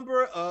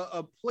number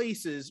of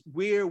places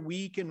where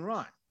we can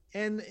run.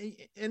 And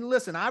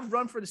listen, I've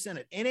run for the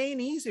Senate. It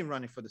ain't easy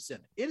running for the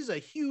Senate. It is a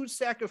huge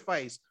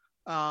sacrifice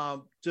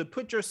to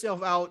put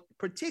yourself out,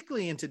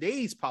 particularly in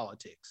today's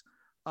politics,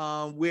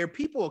 where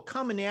people are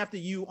coming after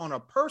you on a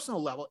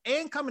personal level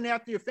and coming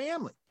after your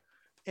family.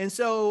 And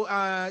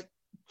so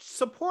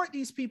support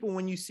these people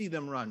when you see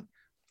them run,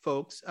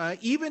 folks,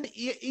 even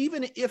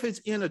if it's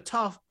in a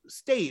tough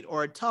state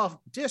or a tough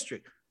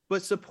district,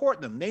 but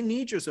support them. They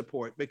need your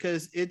support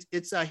because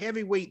it's a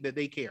heavy weight that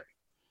they carry.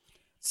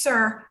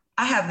 Sir,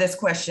 I have this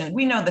question.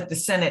 We know that the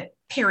Senate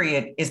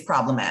period is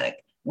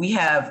problematic. We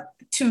have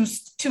two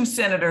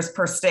senators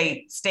per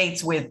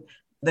states with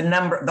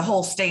the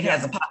whole state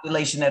has a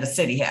population that a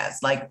city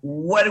has. Like,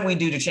 what do we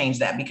do to change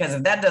that? Because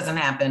if that doesn't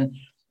happen,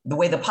 the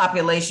way the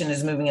population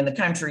is moving in the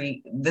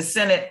country, the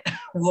Senate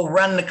will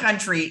run the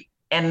country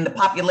and the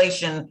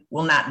population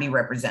will not be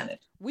represented.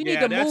 We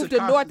need to move to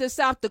North and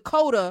South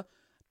Dakota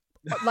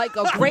like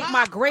a great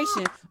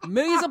migration.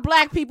 Millions of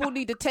Black people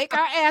need to take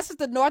our asses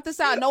to North and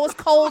South. I know it's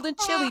cold and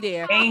chilly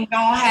there. Ain't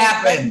gonna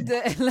happen.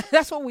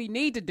 That's what we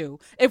need to do.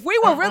 If we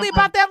were really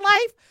about that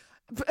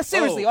life,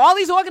 seriously, all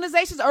these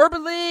organizations,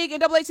 Urban League,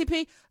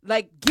 NAACP,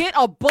 like get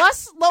a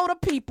bus load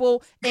of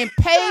people and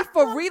pay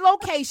for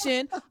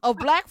relocation of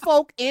Black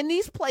folk in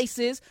these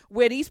places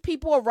where these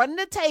people are running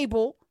the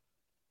table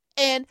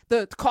and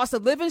the cost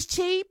of living is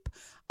cheap.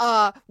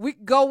 We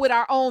go with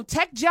our own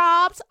tech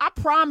jobs. I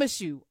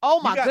promise you. Oh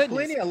my goodness.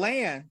 Plenty of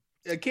land.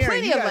 Karen,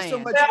 plenty of land. So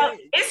much well,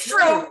 it's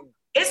true.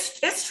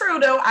 It's true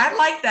though. I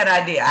like that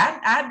idea.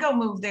 I'd go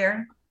move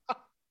there.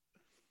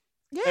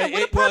 Yeah,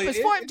 with a purpose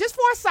just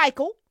for a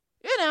cycle.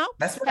 You know,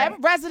 that's right.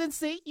 Have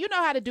residency. You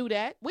know how to do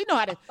that. We know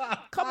how to.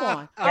 Come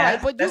on. All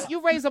right, but you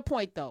raise a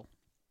point though,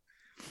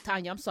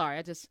 Tanya. I'm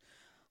sorry.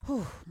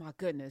 Oh my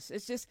goodness.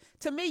 It's just,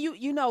 to me,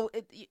 you know,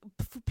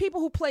 for people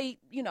who play,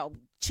 you know,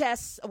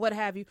 chess or what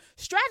have you,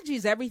 strategy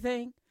is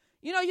everything.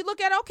 You know, you look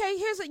at, okay,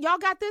 y'all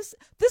got this.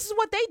 This is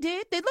what they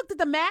did. They looked at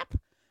the map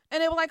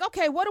and they were like,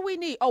 okay, what do we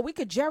need? Oh, we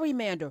could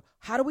gerrymander.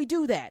 How do we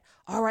do that?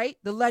 All right,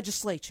 the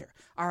legislature.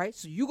 All right,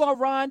 so you gonna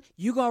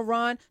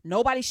run.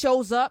 Nobody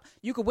shows up.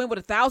 You could win with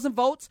 1,000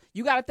 votes.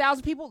 You got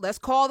 1,000 people. Let's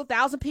call the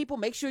 1,000 people.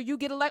 Make sure you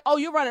get elected. Oh,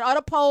 you're running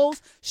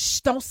unopposed.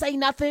 Shh, don't say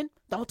nothing.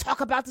 Don't talk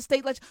about the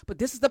state legislature. But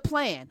this is the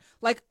plan.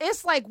 Like,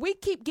 it's like we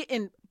keep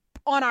getting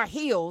on our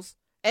heels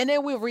and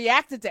then we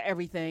reacted to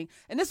everything.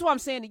 And this is what I'm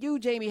saying to you,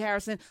 Jamie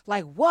Harrison.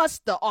 Like, what's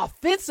the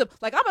offensive?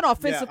 Like, I'm an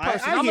offensive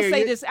person. I'm going to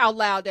say this out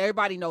loud.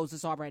 Everybody knows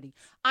this already.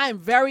 I am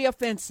very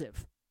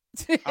offensive.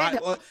 I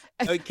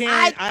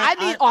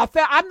need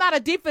offense. I'm not a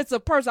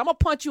defensive person. I'm going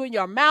to punch you in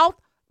your mouth,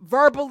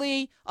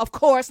 verbally, of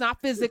course, not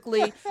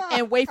physically,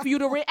 and wait for you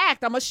to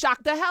react. I'm going to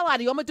shock the hell out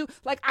of you. I'm going to do,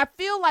 like, I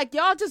feel like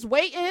y'all just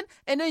waiting,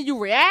 and then you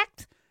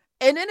react.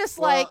 And then it's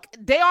like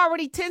they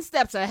already 10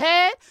 steps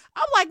ahead.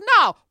 I'm like,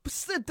 no,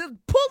 pull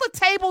the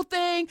table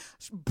thing,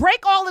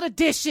 break all of the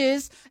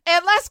dishes,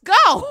 and let's go.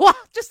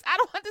 I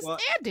don't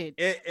understand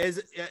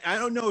it. I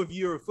don't know if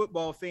you're a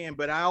football fan,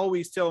 but I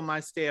always tell my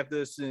staff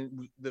this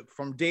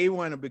from day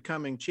one of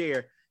becoming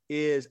chair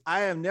is I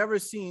have never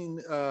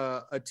seen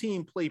a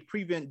team play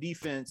prevent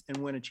defense and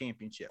win a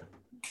championship.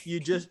 You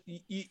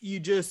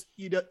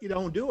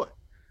don't do it.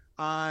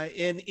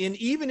 And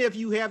even if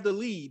you have the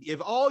lead, if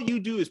all you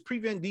do is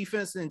prevent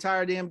defense the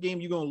entire damn game,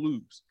 you're going to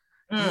lose.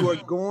 You are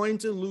going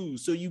to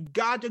lose. So you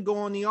got to go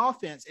on the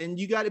offense and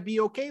you got to be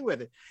okay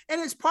with it. And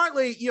it's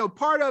partly,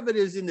 part of it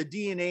is in the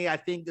DNA. I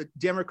think the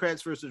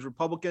Democrats versus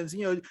Republicans,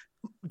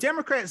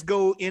 Democrats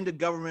go into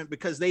government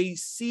because they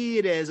see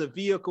it as a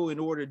vehicle in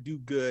order to do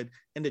good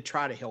and to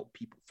try to help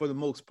people for the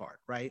most part.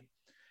 Right.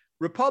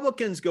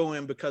 Republicans go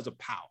in because of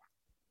power.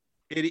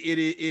 It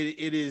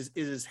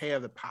is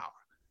have the power.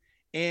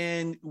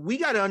 And we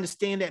got to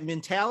understand that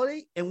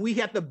mentality, and we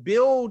have to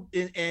build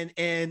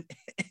and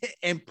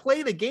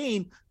play the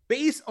game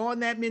based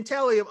on that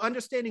mentality of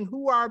understanding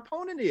who our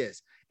opponent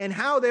is and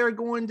how they're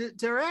going to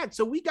interact.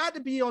 So we got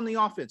to be on the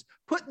offense,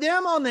 put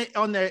them on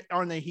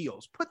their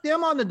heels, put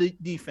them on the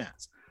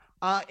defense.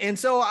 And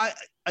so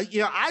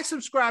I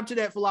subscribe to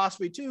that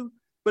philosophy too.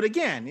 But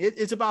again,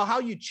 it's about how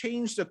you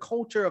change the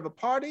culture of a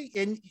party.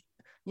 And,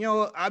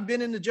 I've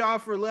been in the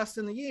job for less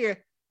than a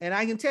year, and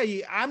I can tell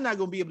you, I'm not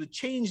going to be able to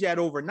change that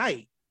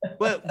overnight,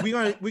 but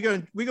we're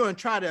going to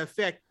try to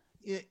affect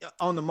it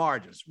on the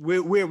margins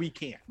where we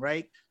can,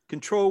 right?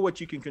 Control what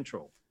you can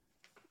control.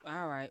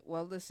 All right.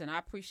 Well, listen, I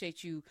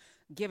appreciate you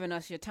giving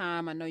us your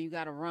time. I know you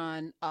got to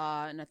run,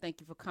 and I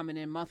thank you for coming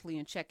in monthly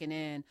and checking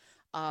in.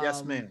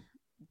 Yes, ma'am.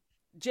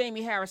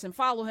 Jamie Harrison,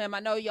 follow him. I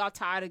know y'all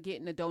tired of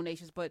getting the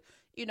donations, but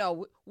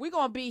we're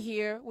going to be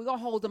here. We're going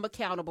to hold them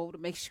accountable to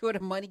make sure the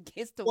money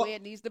gets to where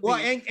it needs to be. Well,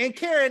 and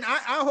Karen,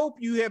 I hope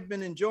you have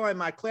been enjoying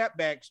my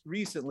clapbacks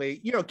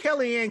recently.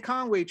 Kellyanne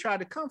Conway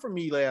tried to come for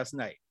me last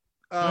night.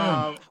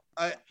 And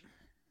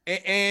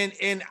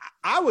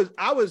I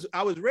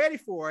was ready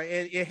for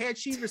it. And had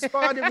she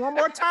responded one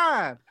more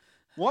time,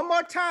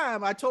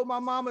 I told my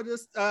mama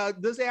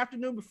this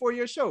afternoon before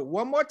your show,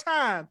 one more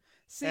time.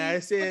 See, I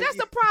said, but that's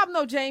the problem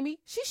though, Jamie.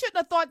 She shouldn't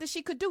have thought that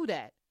she could do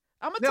that.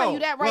 I'm going to tell you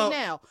that right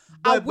now.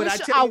 I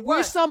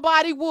wish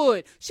somebody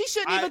would. She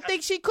shouldn't even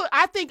think she could.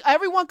 I think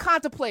everyone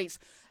contemplates,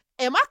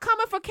 am I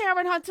coming for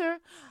Karen Hunter?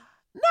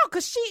 No,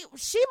 because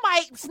she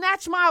might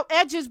snatch my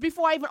edges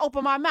before I even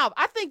open my mouth.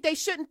 I think they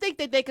shouldn't think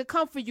that they could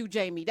come for you,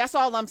 Jamie. That's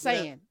all I'm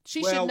saying. Yeah.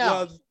 She should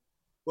know.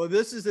 Well,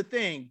 this is the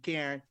thing,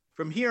 Karen.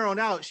 From here on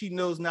out, she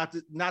knows not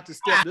to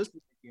step this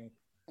again.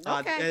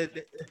 Okay.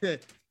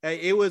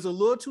 It was a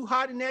little too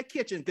hot in that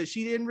kitchen because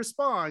she didn't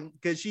respond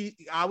because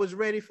I was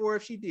ready for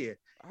if she did.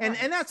 And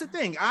that's the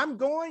thing. I'm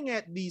going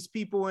at these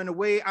people in a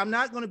way. I'm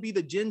not going to be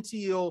the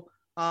genteel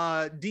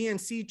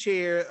DNC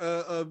chair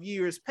of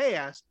years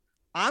past.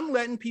 I'm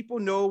letting people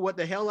know what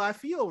the hell I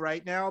feel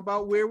right now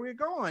about where we're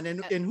going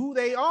and who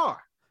they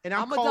are. And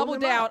I'm gonna double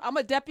down. I'm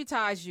gonna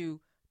deputize you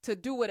to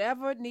do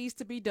whatever needs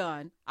to be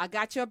done. I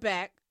got your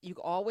back. You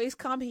can always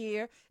come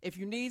here. If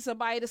you need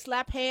somebody to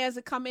slap hands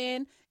and come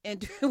in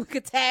and we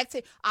could tag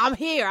team, I'm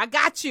here. I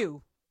got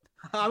you.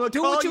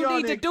 Do what you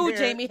need to do, Karen.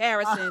 Jamie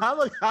Harrison. I'm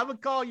gonna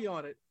call you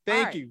on it.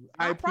 Thank you.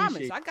 I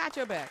promise. I got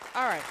your back.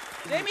 All right.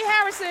 Jamie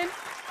Harrison,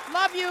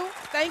 love you.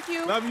 Thank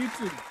you. Love you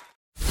too.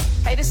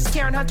 Hey, this is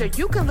Karen Hunter.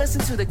 You can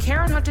listen to The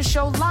Karen Hunter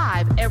Show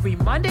live every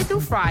Monday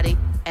through Friday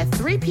at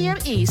 3 p.m.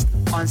 East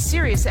on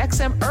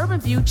SiriusXM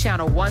Urban View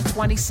Channel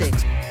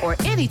 126 or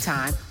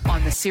anytime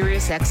on the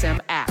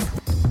SiriusXM app.